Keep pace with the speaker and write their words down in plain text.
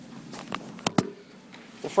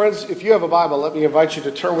Well, friends, if you have a Bible, let me invite you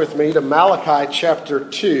to turn with me to Malachi chapter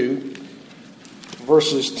 2,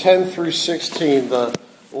 verses 10 through 16, the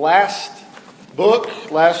last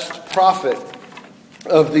prophet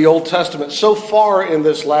of the Old Testament. So far in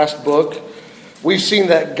this last book, we've seen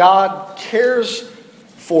that God cares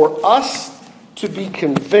for us to be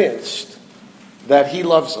convinced that He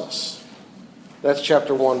loves us. That's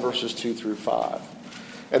chapter 1, verses 2 through 5.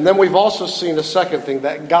 And then we've also seen a second thing,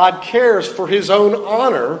 that God cares for His own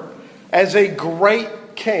honor as a great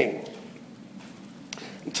king.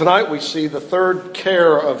 Tonight we see the third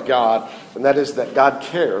care of God, and that is that God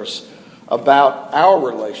cares about our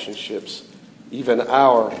relationships, even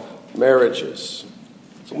our marriages.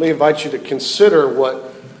 So let me invite you to consider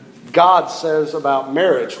what God says about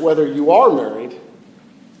marriage, whether you are married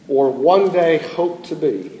or one day hope to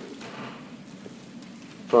be.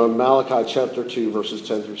 From Malachi chapter 2, verses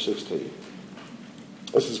 10 through 16.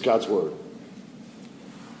 This is God's word.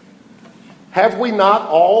 Have we not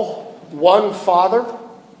all one Father?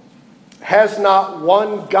 Has not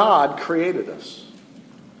one God created us?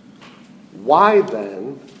 Why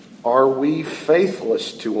then are we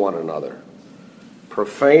faithless to one another,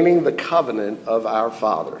 profaning the covenant of our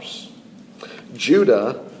fathers?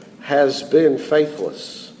 Judah has been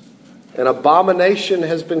faithless. An abomination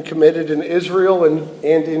has been committed in Israel and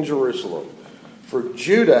in Jerusalem. For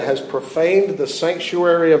Judah has profaned the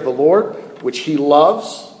sanctuary of the Lord, which he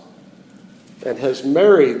loves, and has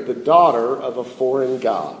married the daughter of a foreign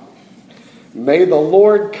god. May the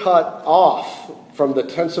Lord cut off from the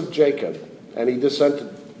tents of Jacob any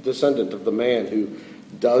descendant of the man who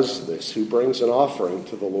does this, who brings an offering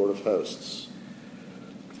to the Lord of hosts.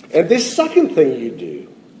 And this second thing you do,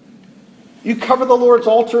 you cover the Lord's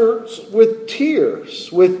altar with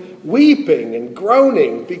tears, with weeping and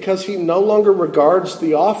groaning, because He no longer regards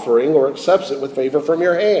the offering or accepts it with favor from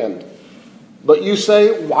your hand. But you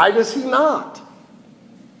say, why does He not?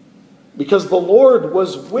 Because the Lord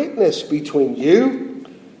was witness between you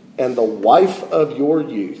and the wife of your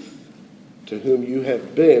youth, to whom you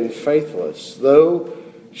have been faithless, though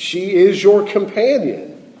she is your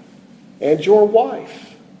companion and your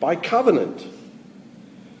wife by covenant.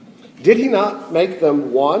 Did He not make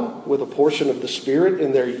them one with a portion of the Spirit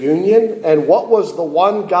in their union? And what was the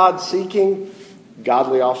one God seeking?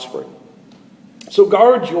 Godly offspring. So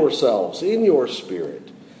guard yourselves in your spirit,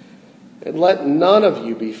 and let none of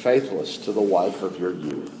you be faithless to the wife of your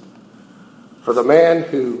youth. For the man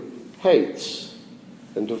who hates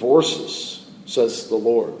and divorces, says the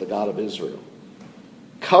Lord, the God of Israel,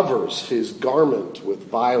 covers his garment with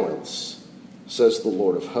violence, says the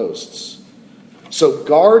Lord of hosts. So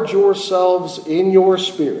guard yourselves in your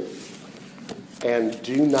spirit, and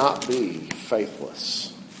do not be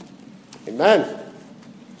faithless. Amen.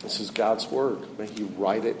 This is God's word. May He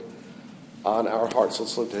write it on our hearts.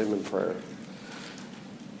 Let's look to Him in prayer.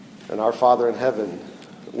 And our Father in heaven,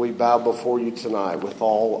 we bow before You tonight with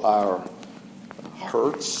all our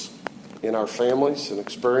hurts in our families and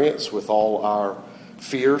experience, with all our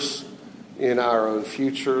fears in our own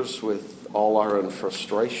futures, with all our own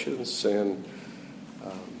frustrations, and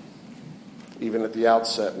even at the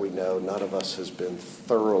outset, we know none of us has been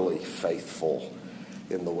thoroughly faithful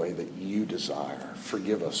in the way that You desire.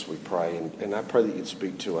 Forgive us, we pray, and I pray that You'd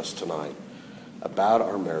speak to us tonight about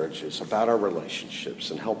our marriages, about our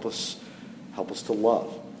relationships, and help us to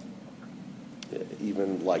love,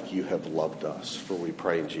 even like You have loved us. For we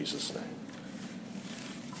pray in Jesus' name.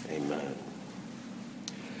 Amen.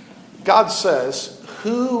 God says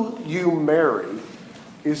who you marry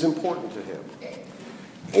is important to Him.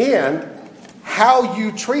 And how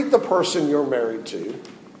you treat the person you're married to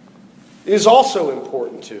is also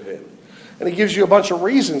important to Him. And He gives you a bunch of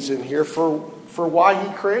reasons in here for why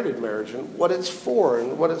He created marriage and what it's for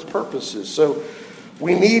and what its purpose is. So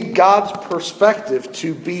we need God's perspective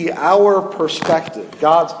to be our perspective.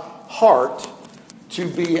 God's heart to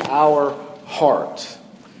be our heart.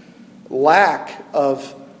 Lack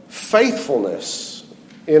of faithfulness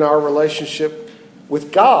in our relationship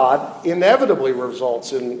with God inevitably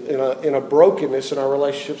results in a brokenness in our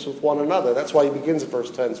relationships with one another. That's why He begins at verse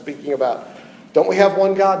 10, speaking about, don't we have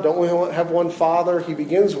one God? Don't we have one Father? He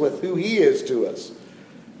begins with who He is to us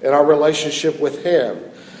and our relationship with Him.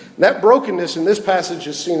 And that brokenness in this passage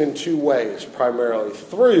is seen in two ways, primarily.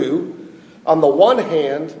 Through, on the one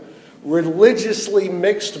hand, religiously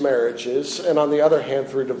mixed marriages, and on the other hand,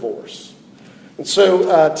 through divorce. And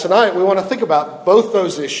so tonight we want to think about both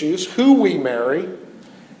those issues, who we marry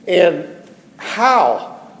and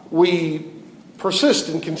how we persist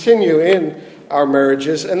and continue in our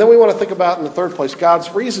marriages. And then we want to think about, in the third place, God's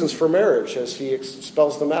reasons for marriage as He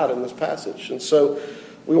spells them out in this passage. And so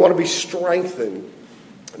we want to be strengthened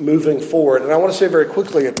moving forward. And I want to say very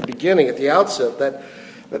quickly at the beginning, at the outset,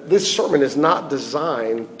 that this sermon is not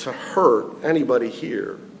designed to hurt anybody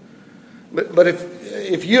here. But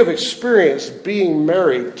if you have experienced being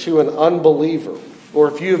married to an unbeliever, or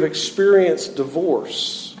if you have experienced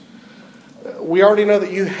divorce, we already know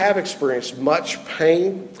that you have experienced much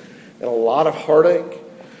pain and a lot of heartache.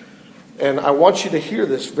 And I want you to hear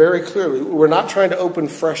this very clearly. We're not trying to open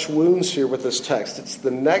fresh wounds here with this text. It's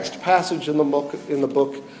the next passage in the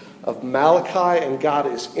book of Malachi, and God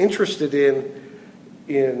is interested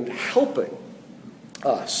in helping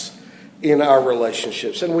us in our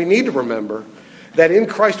relationships. And we need to remember that in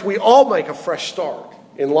Christ we all make a fresh start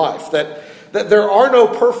in life. That there are no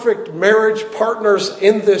perfect marriage partners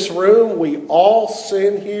in this room. We all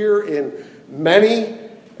sin here in many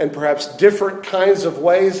and perhaps different kinds of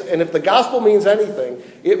ways. And if the gospel means anything,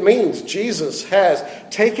 it means Jesus has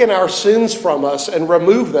taken our sins from us and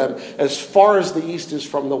removed them as far as the east is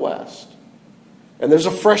from the west. And there's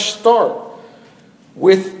a fresh start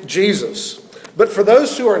with Jesus. But for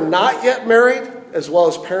those who are not yet married, as well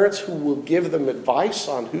as parents who will give them advice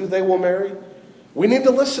on who they will marry, we need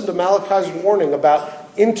to listen to Malachi's warning about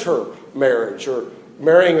intermarriage, or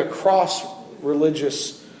marrying across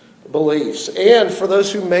religious beliefs. And for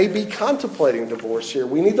those who may be contemplating divorce here,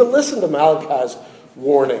 we need to listen to Malachi's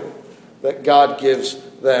warning that God gives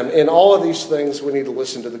them. In all of these things, we need to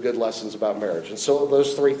listen to the good lessons about marriage. And so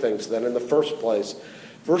those three things then, in the first place,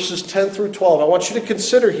 verses 10 through 12, I want you to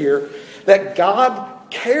consider here that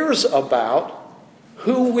God cares about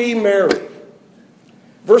who we marry.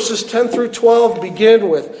 Verses 10 through 12 begin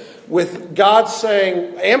with God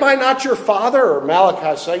saying, "Am I not your father?" Or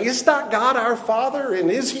Malachi saying, "Is not God our father?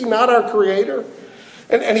 And is he not our creator?"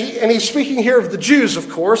 And he's speaking here of the Jews, of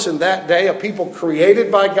course, in that day, a people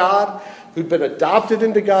created by God, who'd been adopted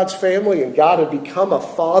into God's family, and God had become a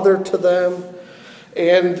father to them.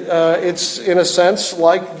 And it's, in a sense,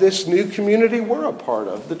 like this new community we're a part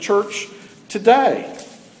of, the church today.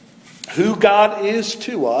 Who God is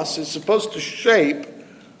to us is supposed to shape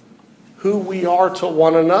who we are to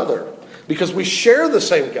one another, because we share the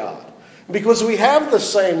same God, because we have the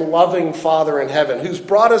same loving Father in heaven who's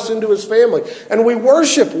brought us into his family, and we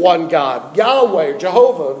worship one God, Yahweh,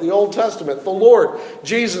 Jehovah of the Old Testament, the Lord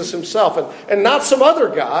Jesus himself, and not some other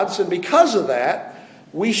gods. And because of that,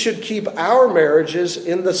 we should keep our marriages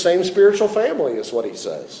in the same spiritual family, is what he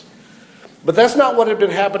says. But that's not what had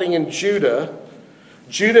been happening in Judah.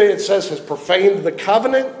 Judah, it says, has profaned the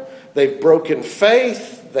covenant. They've broken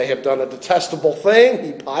faith. They have done a detestable thing.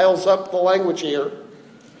 He piles up the language here.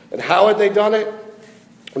 And how had they done it?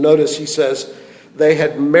 Notice he says, they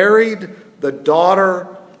had married the daughter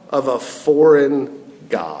of a foreign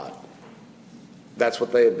god. That's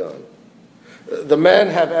what they had done. The men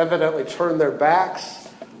have evidently turned their backs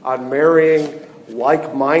on marrying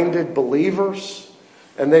like-minded believers,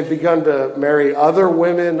 and they've begun to marry other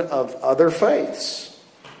women of other faiths.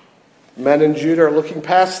 Men in Judah are looking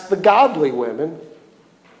past the godly women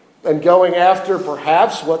and going after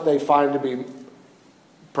perhaps what they find to be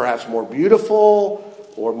perhaps more beautiful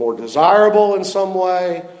or more desirable in some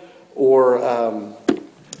way, or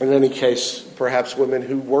in any case, perhaps women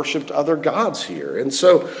who worshipped other gods here. And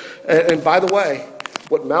so, and by the way,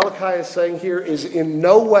 what Malachi is saying here is in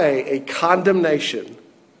no way a condemnation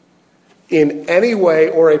in any way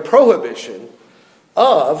or a prohibition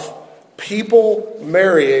of people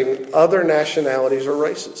marrying other nationalities or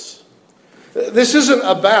races. This isn't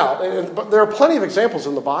about, but there are plenty of examples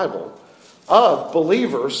in the Bible of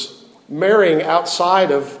believers marrying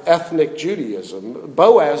outside of ethnic Judaism.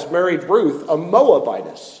 Boaz married Ruth, a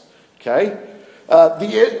Moabitess. Okay?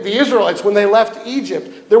 The Israelites, when they left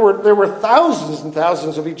Egypt, there were thousands and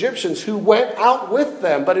thousands of Egyptians who went out with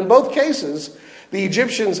them. But in both cases, the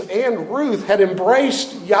Egyptians and Ruth had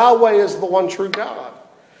embraced Yahweh as the one true God.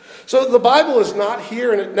 So the Bible is not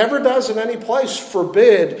here, and it never does in any place,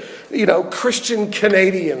 forbid, Christian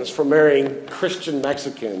Canadians from marrying Christian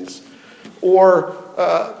Mexicans, or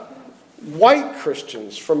white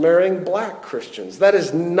Christians from marrying black Christians. That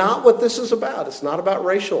is not what this is about. It's not about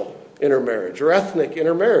racial intermarriage or ethnic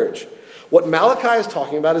intermarriage. What Malachi is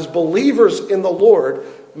talking about is believers in the Lord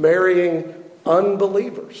marrying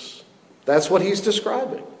unbelievers. That's what he's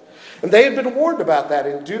describing. And they had been warned about that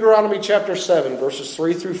in Deuteronomy chapter 7, verses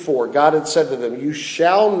 3 through 4. God had said to them, "You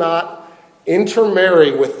shall not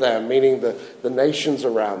intermarry with them," meaning the nations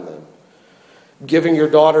around them, "giving your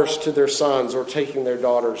daughters to their sons or taking their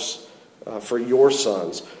daughters for your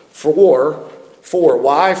sons.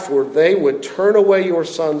 Why? For they would turn away your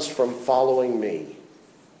sons from following me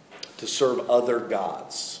to serve other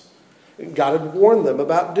gods." God had warned them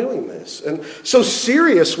about doing this. And so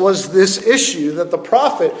serious was this issue that the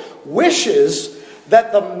prophet wishes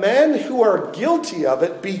that the men who are guilty of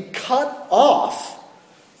it be cut off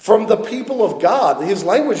from the people of God. His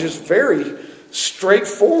language is very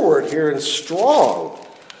straightforward here and strong.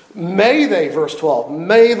 May they, verse 12,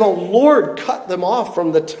 may the Lord cut them off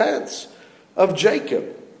from the tents of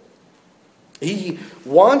Jacob. He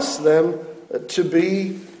wants them to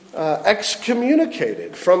be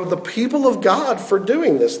excommunicated from the people of God for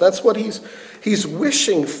doing this. That's what he's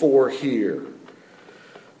wishing for here.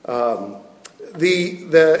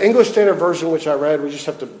 The English Standard Version, which I read, we just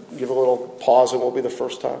have to give a little pause. It won't be the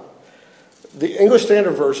first time. The English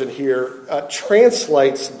Standard Version here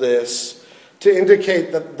translates this to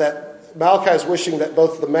indicate that Malachi is wishing that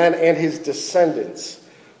both the man and his descendants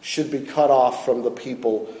should be cut off from the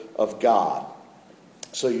people of God.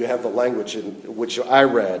 So you have the language in which I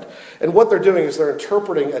read. And what they're doing is they're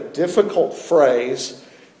interpreting a difficult phrase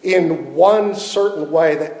in one certain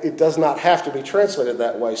way that it does not have to be translated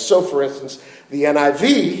that way. So, for instance, the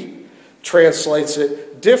NIV translates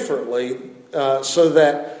it differently so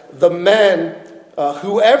that the men,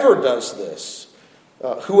 whoever does this,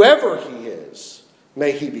 whoever he is,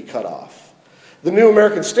 may he be cut off. The New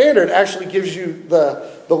American Standard actually gives you the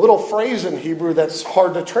little phrase in Hebrew that's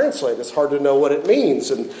hard to translate. It's hard to know what it means.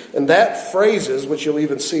 And that phrase is, which you'll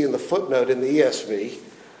even see in the footnote in the ESV,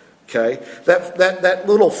 okay, that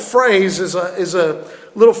little phrase is a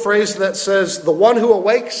little phrase that says the one who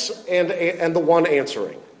awakes and the one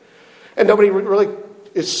answering. And nobody really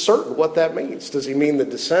is certain what that means. Does he mean the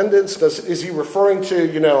descendants? Is he referring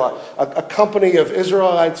to, a company of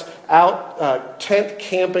Israelites out tent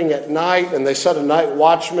camping at night, and they set a night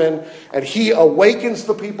watchman, and he awakens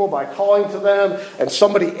the people by calling to them, and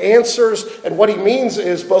somebody answers, and what he means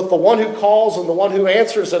is both the one who calls and the one who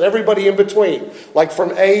answers, and everybody in between, like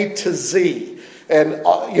from A to Z, and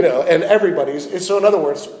and everybody's. So in other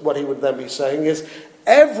words, what he would then be saying is,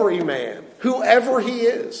 every man, whoever he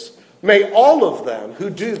is, may all of them who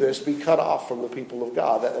do this be cut off from the people of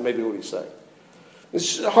God. That may be what he's saying.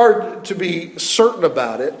 It's hard to be certain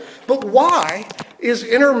about it. But why is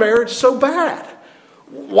intermarriage so bad?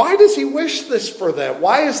 Why does he wish this for them?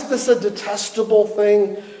 Why is this a detestable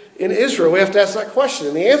thing in Israel? We have to ask that question.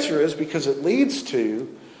 And the answer is because it leads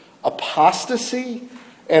to apostasy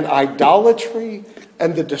and idolatry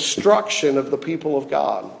and the destruction of the people of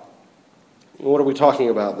God. What are we talking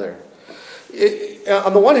about there?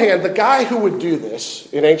 On the one hand, the guy who would do this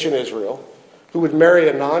in ancient Israel, who would marry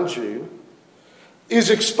a non-Jew, is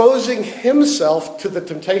exposing himself to the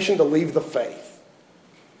temptation to leave the faith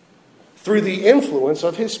through the influence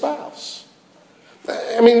of his spouse.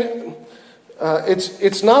 I mean,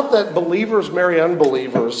 it's not that believers marry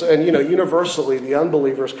unbelievers and, universally the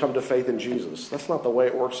unbelievers come to faith in Jesus. That's not the way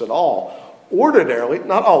it works at all. Ordinarily,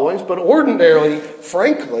 not always, but ordinarily,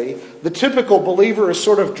 frankly, the typical believer is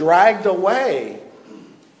sort of dragged away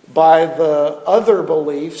by the other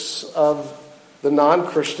beliefs of the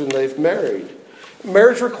non-Christian they've married.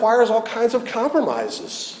 Marriage requires all kinds of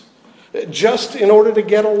compromises just in order to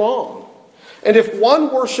get along. And if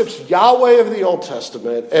one worships Yahweh of the Old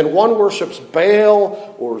Testament and one worships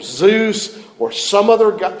Baal or Zeus or some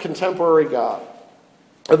other contemporary god,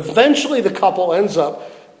 eventually the couple ends up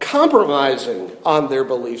compromising on their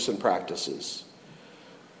beliefs and practices.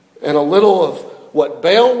 And a little of what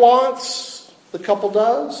Baal wants, the couple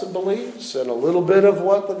does and believes, and a little bit of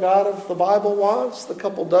what the God of the Bible wants, the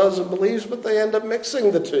couple does and believes, but they end up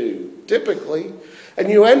mixing the two, typically. And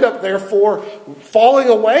you end up, therefore, falling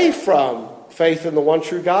away from faith in the one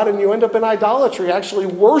true God, and you end up in idolatry, actually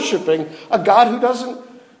worshiping a God who doesn't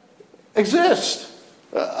exist,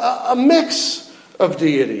 a mix of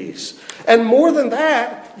deities. And more than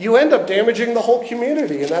that, you end up damaging the whole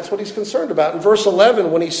community, and that's what he's concerned about. In verse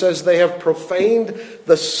 11, when he says they have profaned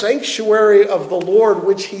the sanctuary of the Lord,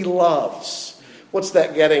 which he loves. What's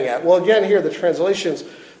that getting at? Well, again, here the translations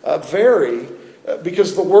vary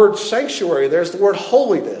because the word sanctuary, there's the word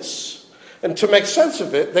holiness. And to make sense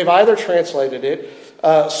of it, they've either translated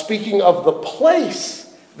it speaking of the place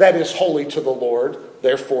that is holy to the Lord,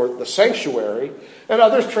 therefore the sanctuary, and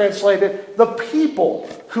others translate it the people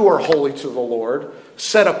who are holy to the Lord,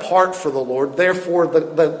 set apart for the Lord, therefore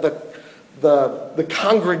the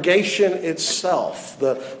congregation itself,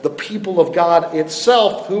 the people of God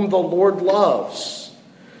itself, whom the Lord loves.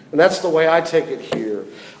 And that's the way I take it here.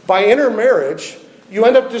 By intermarriage, you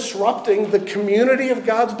end up disrupting the community of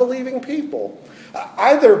God's believing people.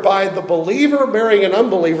 Either by the believer marrying an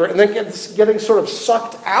unbeliever and then getting sort of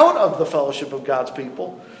sucked out of the fellowship of God's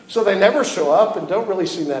people, so they never show up and don't really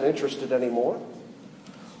seem that interested anymore.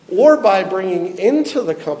 or by bringing into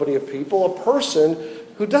the company of people a person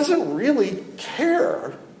who doesn't really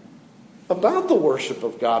care about the worship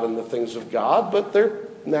of God and the things of God, but they're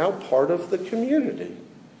now part of the community.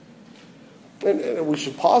 And we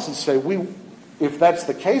should pause and say, if that's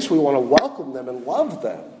the case, we want to welcome them and love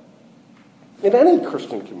them in any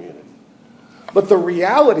Christian community. But the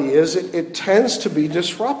reality is it tends to be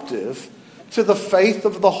disruptive to the faith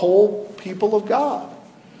of the whole people of God.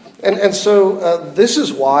 And so this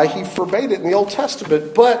is why he forbade it in the Old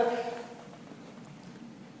Testament. But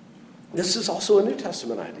this is also a New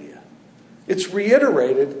Testament idea. It's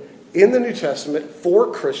reiterated in the New Testament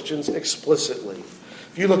for Christians explicitly.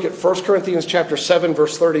 If you look at 1 Corinthians chapter 7,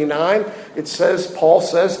 verse 39, Paul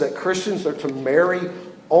says that Christians are to marry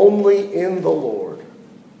only in the Lord.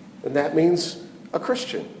 And that means a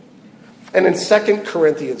Christian. And in 2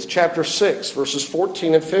 Corinthians chapter 6, verses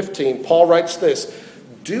 14 and 15, Paul writes this: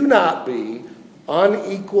 "Do not be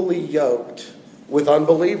unequally yoked with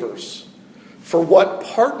unbelievers. For what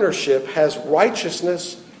partnership has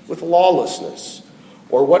righteousness with lawlessness?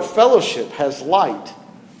 Or what fellowship has light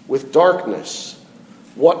with darkness?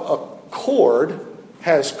 What accord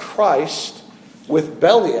has Christ with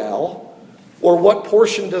Belial? Or what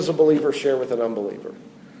portion does a believer share with an unbeliever?"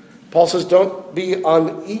 Paul says, don't be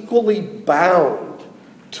unequally bound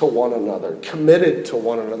to one another, committed to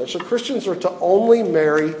one another. So Christians are to only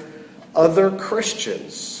marry other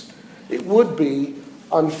Christians. It would be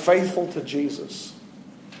unfaithful to Jesus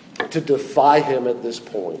to defy him at this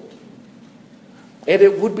point. And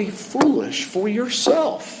it would be foolish for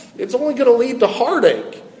yourself. It's only going to lead to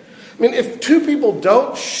heartache. I mean, if two people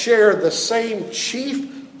don't share the same chief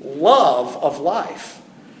love of life,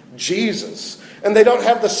 Jesus, and they don't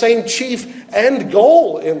have the same chief end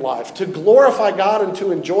goal in life, to glorify God and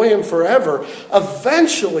to enjoy him forever,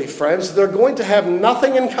 eventually, friends, they're going to have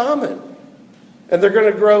nothing in common. And they're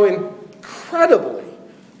going to grow incredibly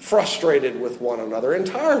frustrated with one another and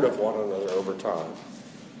tired of one another over time.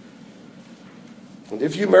 And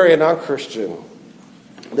if you marry a non-Christian,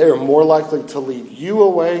 they are more likely to lead you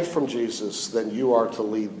away from Jesus than you are to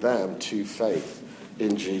lead them to faith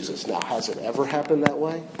in Jesus. Now, has it ever happened that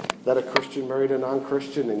way? That a Christian married a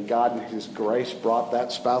non-Christian and God in his grace brought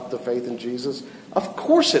that spouse to faith in Jesus? Of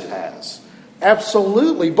course it has.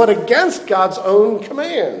 Absolutely. But against God's own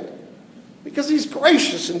command. Because he's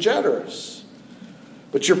gracious and generous.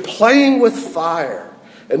 But you're playing with fire.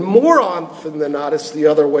 And more often than not, it's the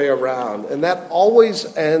other way around. And that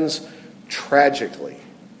always ends tragically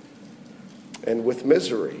and with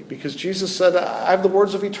misery. Because Jesus said, I have the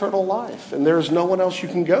words of eternal life, and there is no one else you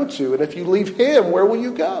can go to. And if you leave him, where will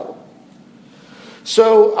you go?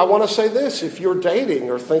 So I want to say this: if you're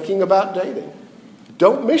dating or thinking about dating,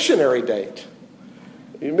 don't missionary date.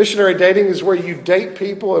 Missionary dating is where you date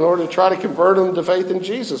people in order to try to convert them to faith in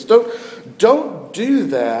Jesus. Don't do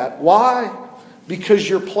that. Why? Because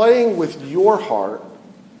you're playing with your heart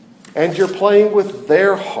and you're playing with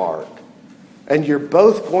their heart. And you're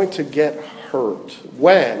both going to get hurt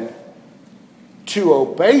when, to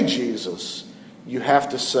obey Jesus, you have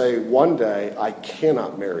to say one day, I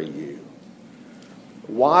cannot marry you.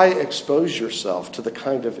 Why expose yourself to the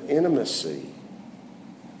kind of intimacy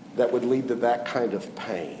that would lead to that kind of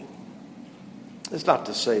pain? It's not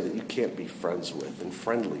to say that you can't be friends with and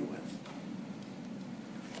friendly with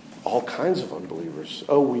all kinds of unbelievers.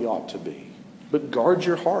 Oh, we ought to be. But guard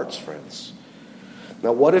your hearts, friends.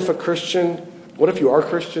 Now, what if you are a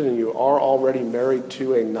Christian and you are already married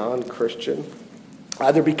to a non-Christian?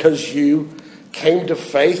 Either because you came to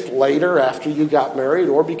faith later after you got married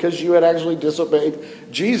or because you had actually disobeyed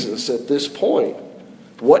Jesus at this point.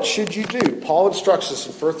 What should you do? Paul instructs us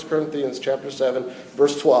in 1 Corinthians chapter 7,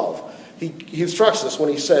 verse 12. He instructs us when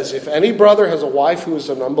he says, if any brother has a wife who is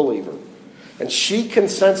an unbeliever, and she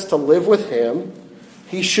consents to live with him,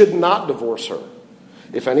 he should not divorce her.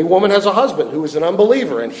 If any woman has a husband who is an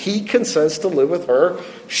unbeliever, and he consents to live with her,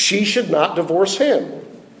 she should not divorce him.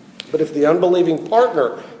 But if the unbelieving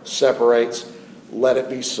partner separates, let it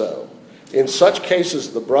be so. In such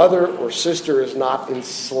cases, the brother or sister is not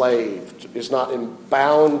enslaved, is not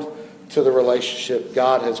bound to the relationship.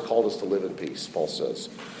 God has called us to live in peace, Paul says.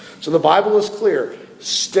 So the Bible is clear.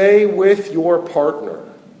 Stay with your partner.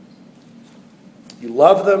 You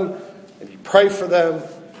love them, and you pray for them,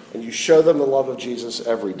 and you show them the love of Jesus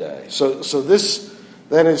every day. So this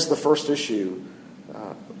then is the first issue,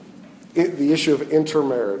 the issue of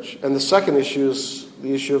intermarriage. And the second issue is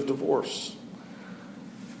the issue of divorce.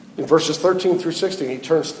 In verses 13 through 16, he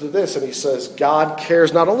turns to this and he says, God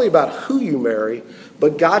cares not only about who you marry,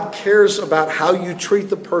 but God cares about how you treat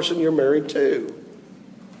the person you're married to.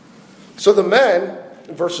 So the men,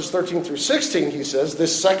 in verses 13 through 16, he says,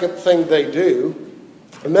 this second thing they do,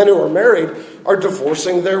 the men who are married are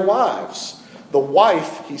divorcing their wives. The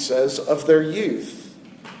wife, he says, of their youth.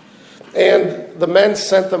 And the men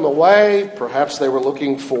sent them away. Perhaps they were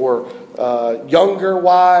looking for younger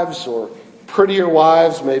wives or prettier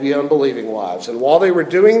wives, maybe unbelieving wives. And while they were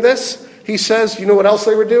doing this, he says, you know what else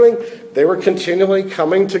they were doing? They were continually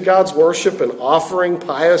coming to God's worship and offering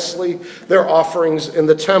piously their offerings in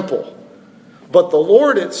the temple. But the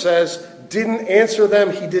Lord, it says, didn't answer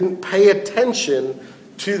them. He didn't pay attention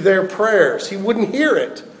to their prayers. He wouldn't hear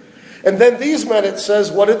it. And then these men, it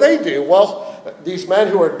says, what did they do? Well, these men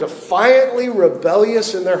who are defiantly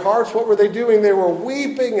rebellious in their hearts, what were they doing? They were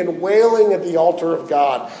weeping and wailing at the altar of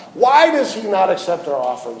God. Why does he not accept our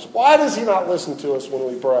offerings? Why does he not listen to us when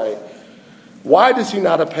we pray? Why does he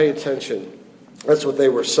not pay attention? That's what they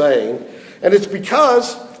were saying. And it's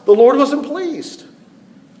because the Lord wasn't pleased.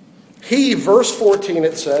 He, verse 14,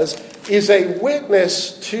 it says, is a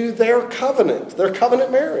witness to their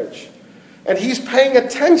covenant marriage. And he's paying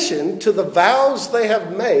attention to the vows they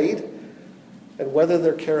have made and whether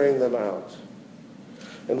they're carrying them out.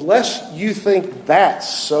 Unless you think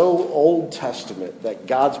that's so Old Testament that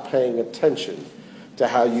God's paying attention to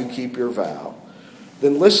how you keep your vow,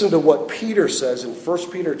 then listen to what Peter says in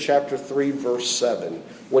 1 Peter chapter 3, verse 7,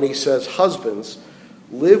 when he says, husbands,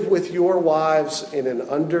 live with your wives in an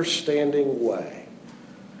understanding way,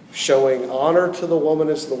 showing honor to the woman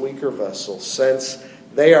as the weaker vessel, since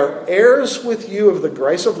they are heirs with you of the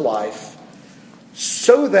grace of life,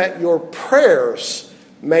 so that your prayers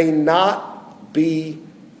may not be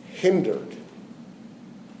hindered,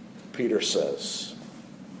 Peter says.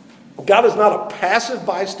 God is not a passive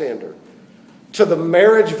bystander to the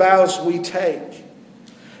marriage vows we take.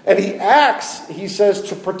 And he acts, he says,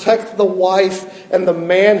 to protect the wife, and the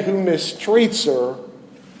man who mistreats her,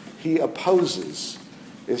 he opposes,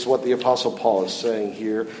 is what the Apostle Paul is saying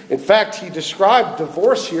here. In fact, he described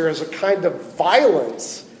divorce here as a kind of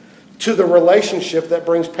violence to the relationship that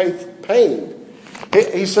brings pain.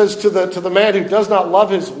 He says to the man who does not love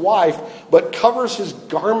his wife, but covers his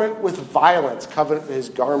garment with violence. Covet his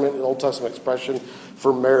garment, an Old Testament expression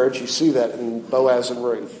for marriage. You see that in Boaz and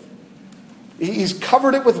Ruth. He's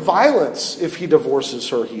covered it with violence if he divorces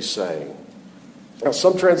her, he's saying. Now,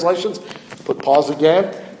 some translations, put pause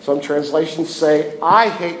again. Some translations say, I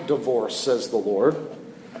hate divorce, says the Lord.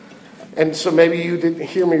 And so maybe you didn't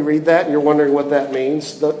hear me read that and you're wondering what that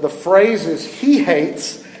means. The phrase is he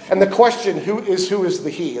hates, and the question, who is the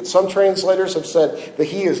he? And some translators have said the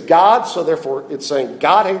he is God, so therefore it's saying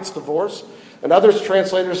God hates divorce. And other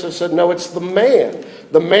translators have said, no, it's the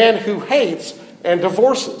man who hates and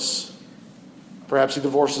divorces. Perhaps he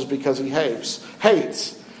divorces because he hates.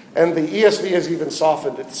 And the ESV has even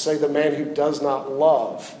softened it to say the man who does not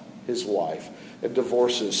love his wife and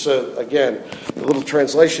divorces. So again, a little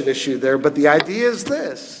translation issue there, but the idea is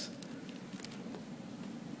this.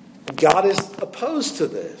 God is opposed to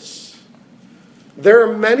this. There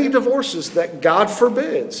are many divorces that God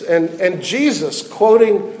forbids. And Jesus,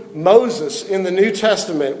 quoting Moses in the New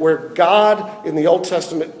Testament, where God in the Old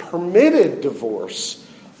Testament permitted divorce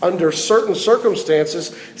under certain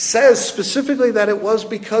circumstances, says specifically that it was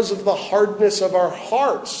because of the hardness of our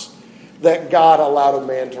hearts that God allowed a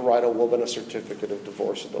man to write a woman a certificate of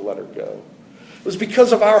divorce and to let her go. It was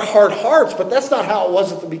because of our hard hearts, but that's not how it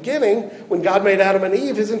was at the beginning. When God made Adam and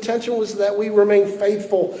Eve, his intention was that we remain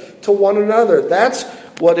faithful to one another. That's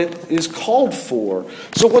what it is called for.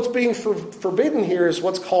 So what's being forbidden here is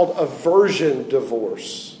what's called aversion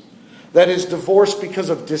divorce. That is divorce because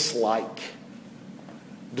of dislike.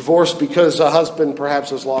 Divorce because a husband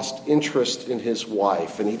perhaps has lost interest in his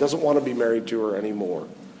wife and he doesn't want to be married to her anymore.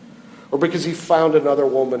 Or because he found another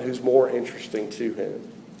woman who's more interesting to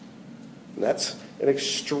him. And that's an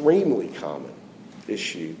extremely common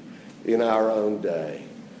issue in our own day.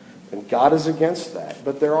 And God is against that.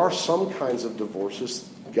 But there are some kinds of divorces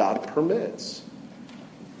God permits.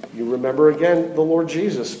 You remember again the Lord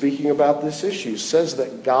Jesus speaking about this issue says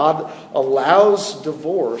that God allows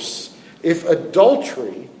divorce if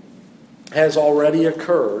adultery has already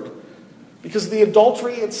occurred, because the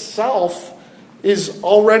adultery itself is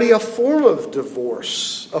already a form of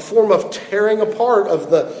divorce, a form of tearing apart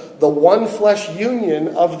of the one flesh union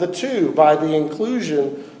of the two by the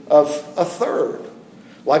inclusion of a third.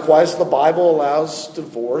 Likewise, the Bible allows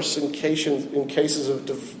divorce in cases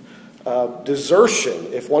of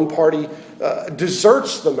desertion, if one party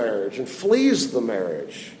deserts the marriage and flees the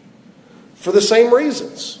marriage for the same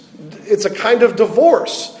reasons. It's a kind of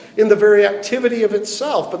divorce in the very activity of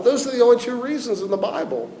itself. But those are the only two reasons in the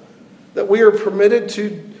Bible that we are permitted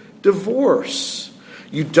to divorce.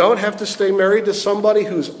 You don't have to stay married to somebody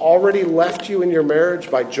who's already left you in your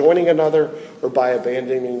marriage by joining another or by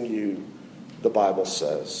abandoning you, the Bible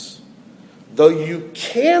says. Though you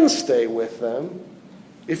can stay with them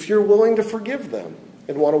if you're willing to forgive them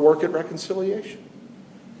and want to work at reconciliation.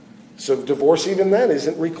 So divorce even then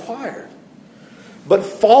isn't required. But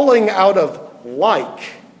falling out of like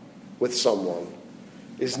with someone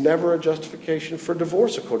is never a justification for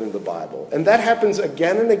divorce according to the Bible. And that happens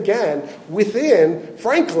again and again within,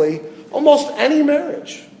 frankly, almost any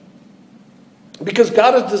marriage. Because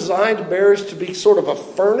God has designed marriage to be sort of a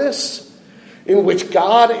furnace in which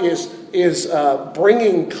God is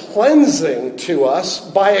bringing cleansing to us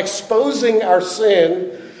by exposing our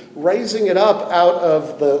sin, raising it up out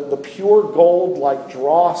of the pure gold like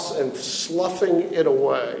dross and sloughing it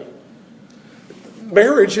away.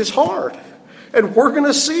 Marriage is hard. And we're going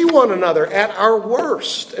to see one another at our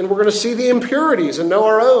worst. And we're going to see the impurities and know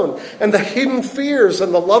our own. And the hidden fears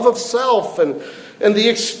and the love of self and the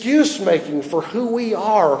excuse making for who we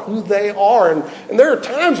are, who they are. And there are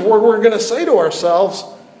times where we're going to say to ourselves,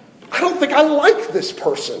 I don't think I like this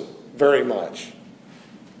person very much.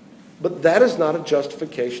 But that is not a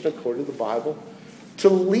justification, according to the Bible, to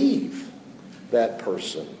leave that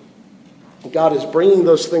person. God is bringing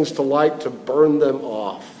those things to light to burn them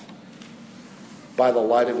off by the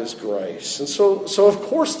light of his grace. And so of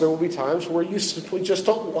course, there will be times where you simply just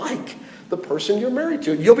don't like the person you're married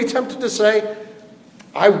to. You'll be tempted to say,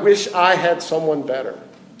 I wish I had someone better.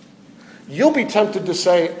 You'll be tempted to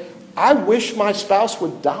say, I wish my spouse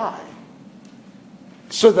would die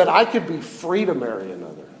so that I could be free to marry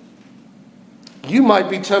another. You might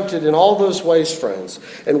be tempted in all those ways, friends.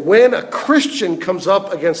 And when a Christian comes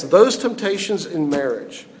up against those temptations in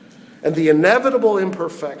marriage and the inevitable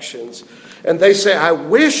imperfections, and they say, I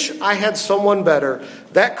wish I had someone better,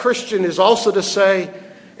 that Christian is also to say,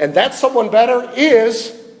 and that someone better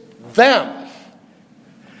is them.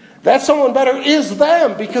 That someone better is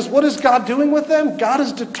them. Because what is God doing with them? God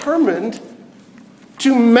is determined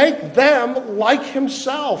to make them like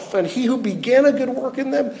himself. And he who began a good work in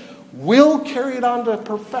them will carry it on to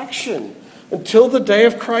perfection until the day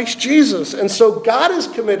of Christ Jesus. And so God is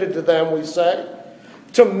committed to them, we say,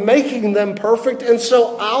 to making them perfect. And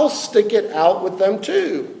so I'll stick it out with them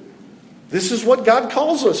too. This is what God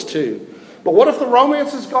calls us to. But what if the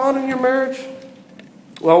romance is gone in your marriage?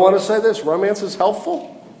 Well, I want to say this. Romance is helpful.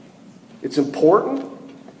 It's important.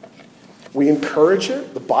 We encourage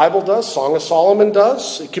it. The Bible does. Song of Solomon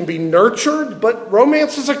does. It can be nurtured, but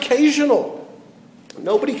romance is occasional.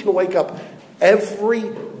 Nobody can wake up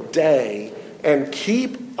every day and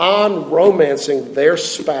keep on romancing their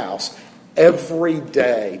spouse every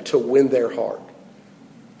day to win their heart.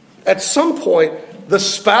 At some point, the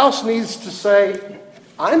spouse needs to say,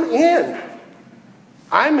 I'm in.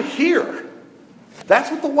 I'm here. That's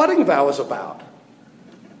what the wedding vow is about.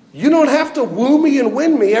 You don't have to woo me and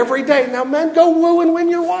win me every day. Now, men, go woo and win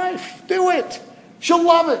your wife. Do it. She'll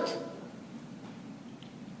love it.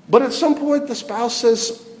 But at some point, the spouse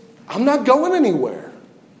says, I'm not going anywhere.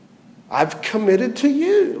 I've committed to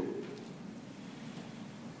you.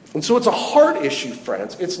 And so it's a heart issue,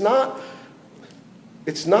 friends. It's not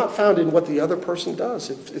found in what the other person does.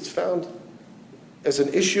 It's found as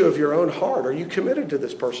an issue of your own heart. Are you committed to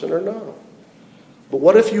this person or not? But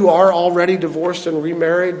what if you are already divorced and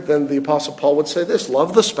remarried? Then the Apostle Paul would say this: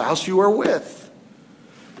 love the spouse you are with.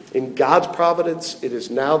 In God's providence, it is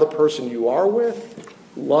now the person you are with.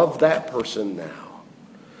 Love that person now.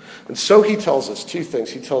 And so he tells us two things.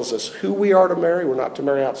 He tells us who we are to marry. We're not to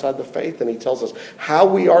marry outside the faith. And he tells us how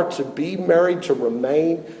we are to be married, to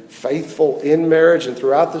remain faithful in marriage. And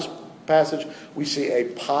throughout this passage, we see a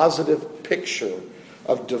positive picture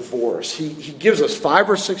of divorce. He gives us 5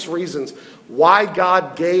 or 6 reasons why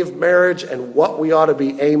God gave marriage and what we ought to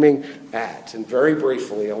be aiming at. And very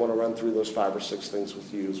briefly, I want to run through those 5 or 6 things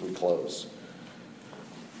with you as we close.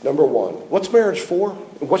 Number 1, what's marriage for?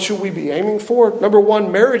 And what should we be aiming for? Number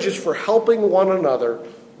 1, marriage is for helping one another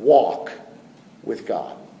walk with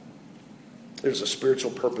God. There's a spiritual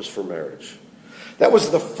purpose for marriage. That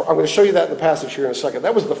was I'm going to show you that in the passage here in a second.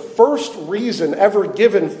 That was the first reason ever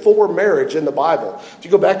given for marriage in the Bible. If you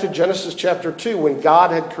go back to Genesis chapter 2, when God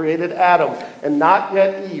had created Adam and not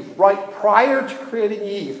yet Eve, right prior to creating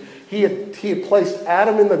Eve, he had placed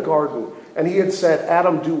Adam in the garden. And he had said,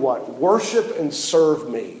 Adam, do what? Worship and serve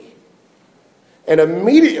me. And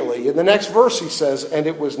immediately, in the next verse, he says, and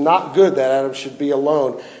it was not good that Adam should be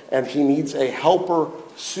alone, and he needs a helper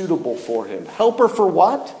suitable for him. Helper for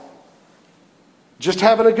what? Just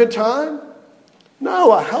having a good time?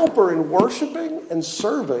 No, a helper in worshiping and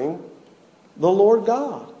serving the Lord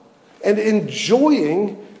God. And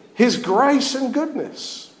enjoying His grace and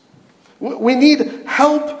goodness. We need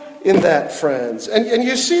help in that, friends. And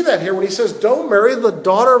you see that here when he says, don't marry the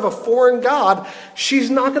daughter of a foreign god.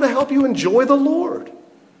 She's not going to help you enjoy the Lord.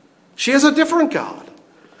 She has a different God.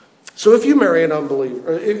 So if you marry an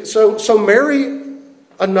unbeliever, so marry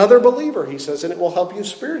another believer, he says, and it will help you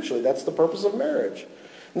spiritually. That's the purpose of marriage.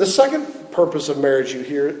 And the second purpose of marriage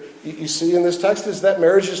you see in this text is that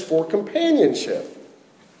marriage is for companionship.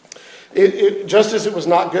 Just as it was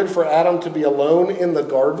not good for Adam to be alone in the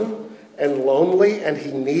garden and lonely, and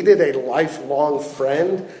he needed a lifelong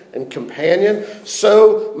friend and companion,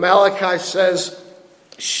 so Malachi says,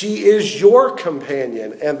 she is your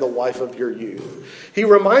companion and the wife of your youth. He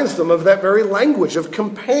reminds them of that very language of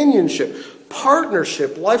companionship,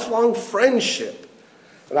 partnership, lifelong friendship.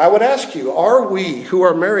 And I would ask you, are we who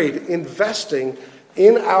are married investing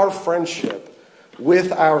in our friendship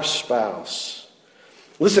with our spouse?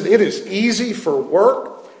 Listen, it is easy for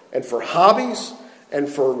work and for hobbies and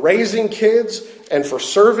for raising kids and for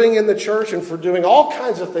serving in the church and for doing all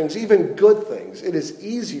kinds of things, even good things. It is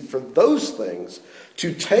easy for those things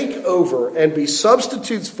to take over and be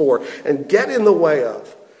substitutes for and get in the way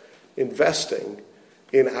of investing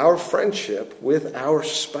in our friendship with our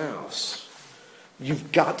spouse.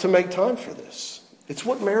 You've got to make time for this. It's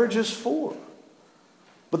what marriage is for.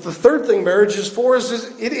 But the third thing marriage is for is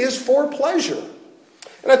it is for pleasure.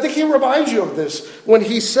 And I think he reminds you of this when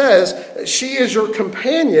he says, she is your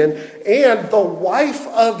companion and the wife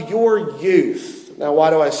of your youth. Now,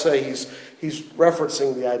 why do I say he's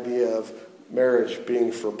referencing the idea of marriage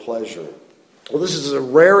being for pleasure? Well, this is a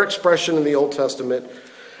rare expression in the Old Testament.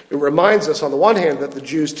 It reminds us, on the one hand, that the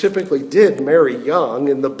Jews typically did marry young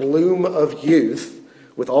in the bloom of youth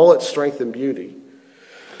with all its strength and beauty.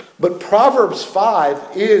 But Proverbs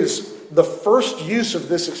 5 is the first use of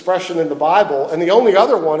this expression in the Bible, and the only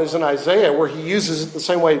other one is in Isaiah, where he uses it the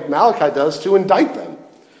same way Malachi does to indict them.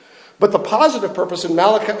 But the positive purpose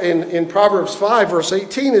in Proverbs 5, verse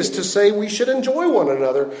 18, is to say we should enjoy one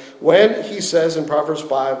another when he says in Proverbs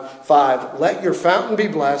 5, let your fountain be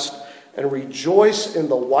blessed and rejoice in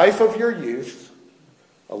the wife of your youth,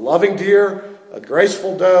 a loving deer, a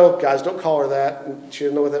graceful doe. Guys, don't call her that. She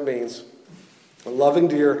doesn't know what that means. A loving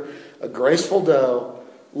deer, a graceful doe.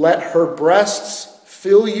 Let her breasts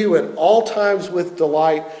fill you at all times with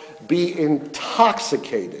delight. Be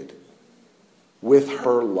intoxicated with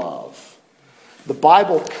her love. The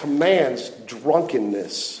Bible commands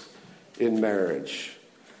drunkenness in marriage.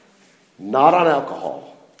 Not on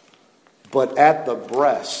alcohol, but at the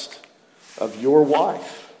breast of your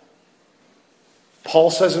wife. Paul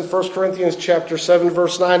says in 1 Corinthians chapter 7,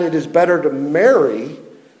 verse 9, it is better to marry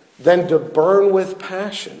than to burn with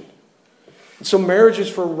passion. So marriage is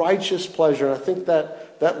for righteous pleasure. And I think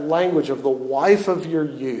that language of the wife of your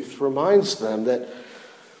youth reminds them that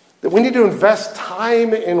we need to invest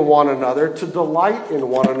time in one another, to delight in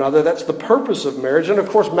one another. That's the purpose of marriage. And of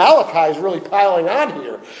course, Malachi is really piling on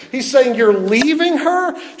here. He's saying you're leaving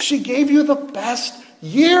her. She gave you the best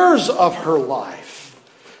years of her life.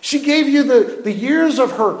 She gave you the years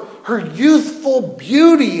of her youthful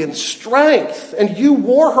beauty and strength. And you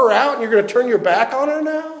wore her out and you're going to turn your back on her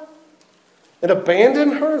now? And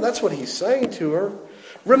abandon her? That's what he's saying to her.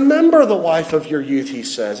 Remember the wife of your youth, he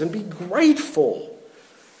says, and be grateful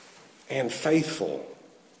and faithful.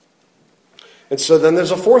 And so then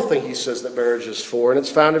there's a fourth thing he says that marriage is for, and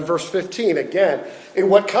it's found in verse 15. Again, in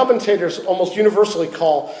what commentators almost universally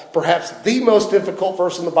call perhaps the most difficult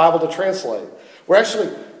verse in the Bible to translate.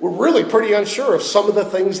 We're really pretty unsure of some of the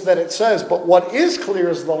things that it says, but what is clear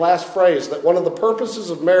is the last phrase, that one of the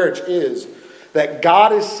purposes of marriage is that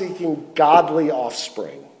God is seeking godly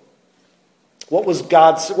offspring. What was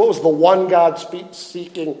the one God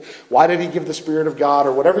seeking? Why did he give the Spirit of God?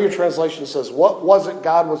 Or whatever your translation says, what was it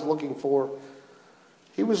God was looking for?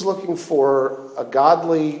 He was looking for a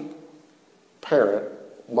godly parent,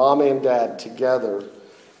 mom and dad together,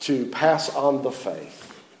 to pass on the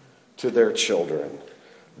faith to their children.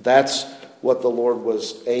 That's what the Lord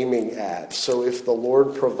was aiming at. So if the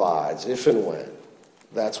Lord provides, if and when,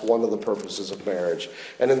 that's one of the purposes of marriage.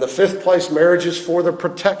 And in the fifth place, marriage is for the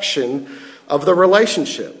protection of the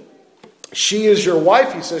relationship. She is your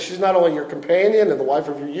wife, he says. She's not only your companion and the wife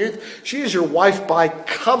of your youth, she is your wife by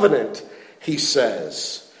covenant, he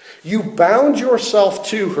says. You bound yourself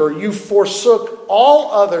to her. You forsook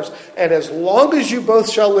all others. And as long as you both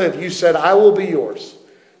shall live, you said, I will be yours.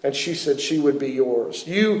 And she said she would be yours.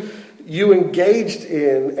 You engaged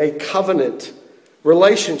in a covenant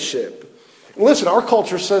relationship. Listen, our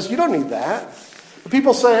culture says you don't need that.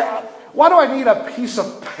 People say, why do I need a piece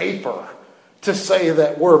of paper to say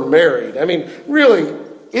that we're married? I mean, really,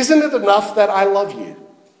 isn't it enough that I love you?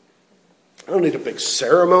 I don't need a big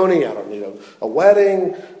ceremony. I don't need a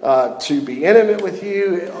wedding to be intimate with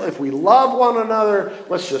you. If we love one another,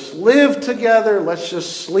 let's just live together. Let's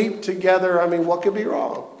just sleep together. I mean, what could be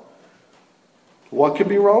wrong? What could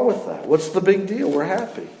be wrong with that? What's the big deal? We're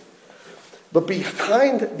happy. But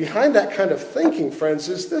behind that kind of thinking, friends,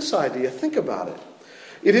 is this idea. Think about it.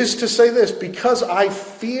 It is to say this: because I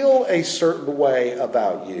feel a certain way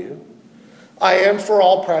about you, I am, for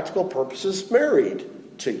all practical purposes, married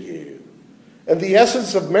to you. And the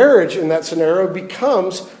essence of marriage in that scenario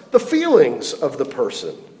becomes the feelings of the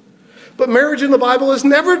person. But marriage in the Bible is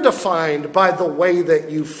never defined by the way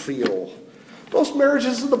that you feel. Most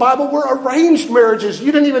marriages in the Bible were arranged marriages.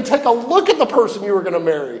 You didn't even take a look at the person you were going to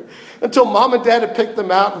marry until mom and dad had picked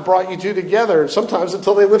them out and brought you two together, and sometimes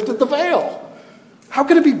until they lifted the veil. How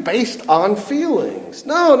can it be based on feelings?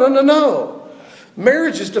 No.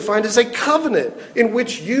 Marriage is defined as a covenant in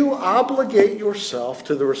which you obligate yourself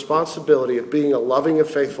to the responsibility of being a loving and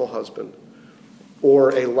faithful husband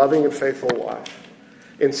or a loving and faithful wife,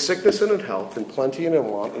 in sickness and in health, in plenty and in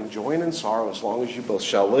want, in joy and in sorrow, as long as you both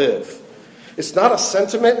shall live. It's not a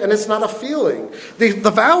sentiment and it's not a feeling.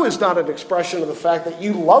 The vow is not an expression of the fact that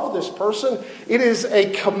you love this person. It is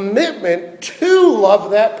a commitment to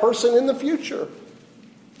love that person in the future.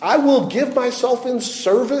 I will give myself in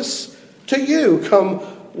service to you, come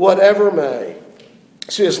whatever may.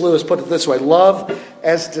 C.S. Lewis put it this way: love,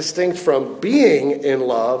 as distinct from being in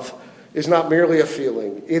love, is not merely a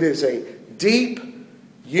feeling. It is a deep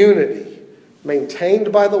unity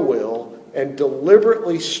maintained by the will and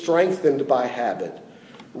deliberately strengthened by habit,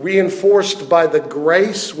 reinforced by the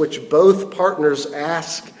grace which both partners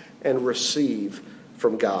ask and receive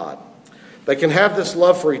from God. They can have this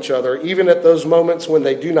love for each other even at those moments when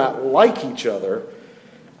they do not like each other,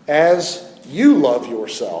 as you love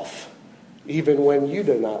yourself, even when you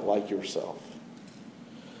do not like yourself.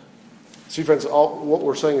 See, friends, what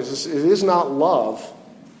we're saying is this: it is not love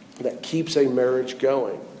that keeps a marriage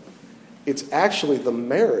going. It's actually the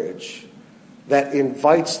marriage that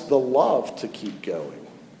invites the love to keep going.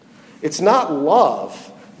 It's not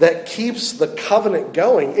love that keeps the covenant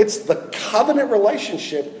going. It's the covenant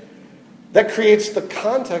relationship that creates the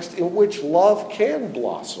context in which love can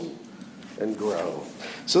blossom and grow.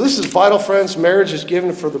 So this is vital, friends. Marriage is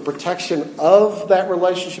given for the protection of that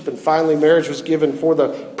relationship. And finally, marriage was given for the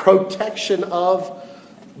protection of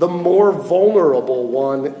the more vulnerable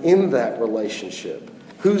one in that relationship.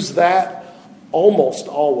 Who's that? Almost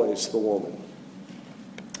always the woman.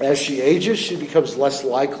 As she ages, she becomes less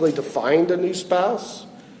likely to find a new spouse.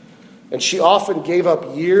 And she often gave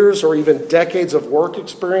up years or even decades of work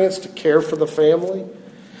experience to care for the family.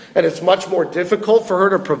 And it's much more difficult for her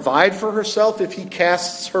to provide for herself if he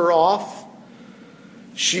casts her off.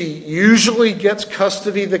 She usually gets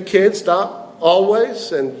custody of the kids, not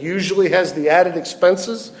always, and usually has the added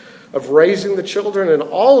expenses of raising the children. And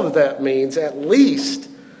all of that means, at least,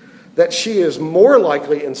 that she is more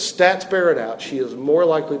likely, and stats bear it out, she is more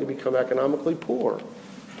likely to become economically poor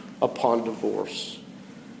upon divorce.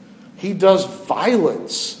 He does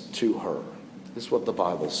violence to her, is what the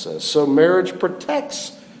Bible says. So marriage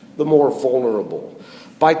protects the more vulnerable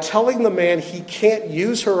by telling the man he can't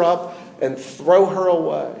use her up and throw her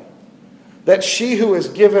away. That she who has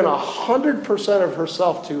given 100% of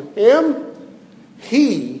herself to him,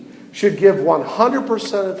 he should give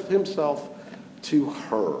 100% of himself to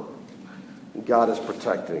her. And God is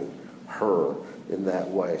protecting her in that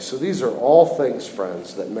way. So these are all things,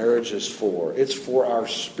 friends, that marriage is for. It's for our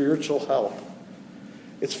spiritual health.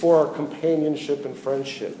 It's for our companionship and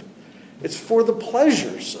friendship. It's for the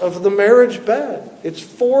pleasures of the marriage bed. It's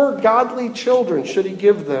for godly children, should he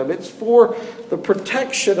give them. It's for the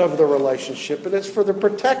protection of the relationship, and it's for the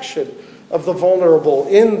protection of the vulnerable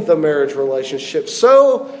in the marriage relationship.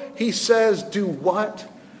 So he says, do what?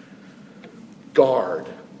 Guard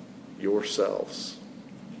yourselves.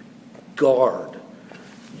 Guard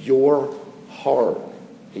your heart,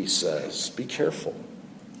 he says. Be careful.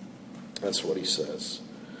 That's what he says.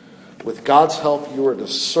 With God's help, you are to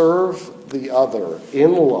serve the other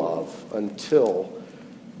in love until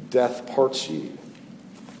death parts you.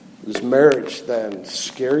 Does marriage then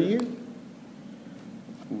scare you?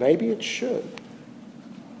 Maybe it should.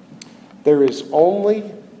 There is only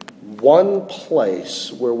one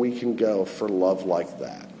place where we can go for love like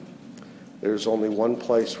that. There's only one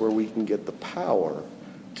place where we can get the power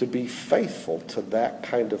to be faithful to that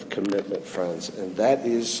kind of commitment, friends, and that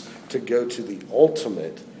is to go to the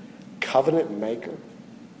ultimate covenant maker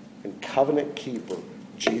and covenant keeper,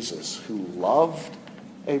 Jesus, who loved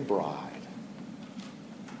a bride,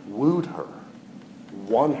 wooed her,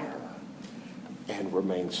 won her, and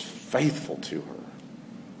remains faithful to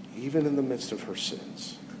her even in the midst of her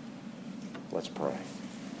sins. Let's pray.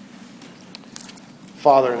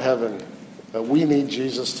 Father in heaven, we need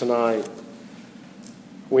Jesus tonight.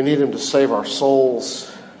 We need him to save our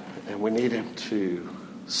souls, and we need him to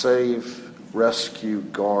save, rescue,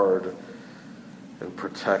 guard, and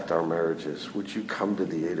protect our marriages. Would you come to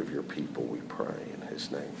the aid of your people, we pray, in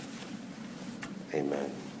his name.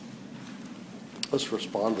 Amen. Let's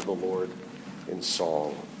respond to the Lord in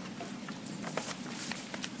song.